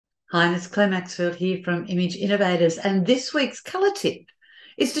Hi, it's Clare Maxfield here from Image Innovators, and this week's colour tip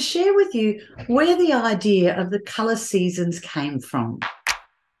is to share with you where the idea of the colour seasons came from.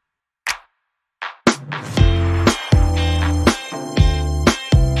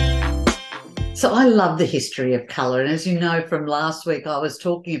 So I love the history of colour, and as you know from last week, I was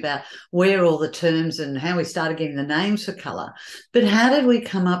talking about where all the terms and how we started getting the names for colour. But how did we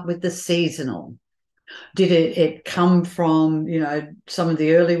come up with the seasonal? Did it come from, some of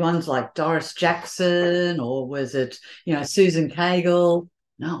the early ones like Doris Jackson, or was it, Susan Cagle?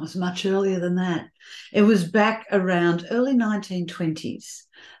 No, it was much earlier than that. It was back around early 1920s,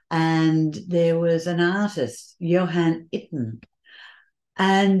 and there was an artist, Johann Itten,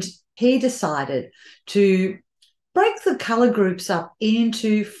 and he decided to break the colour groups up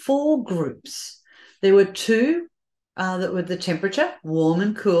into four groups. There were two that were the temperature, warm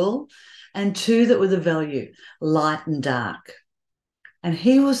and cool, and two that were the value, light and dark. And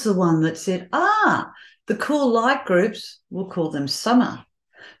he was the one that said, the cool light groups, we'll call them summer.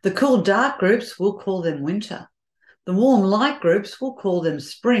 The cool dark groups, we'll call them winter. The warm light groups, we'll call them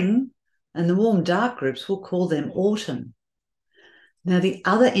spring. And the warm dark groups, we'll call them autumn. Now, the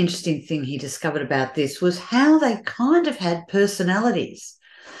other interesting thing he discovered about this was how they kind of had personalities.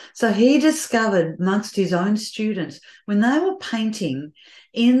 So he discovered amongst his own students, when they were painting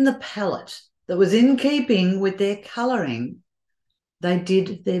in the palette that was in keeping with their colouring, they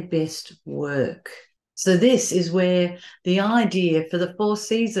did their best work. So this is where the idea for the four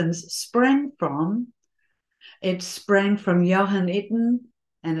seasons sprang from. It sprang from Johann Itten,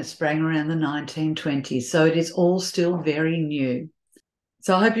 and it sprang around the 1920s. So it is all still very new.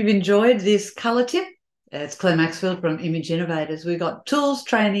 So I hope you've enjoyed this colour tip. It's Clare Maxfield from Image Innovators. We've got tools,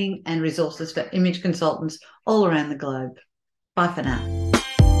 training and resources for image consultants all around the globe. Bye for now.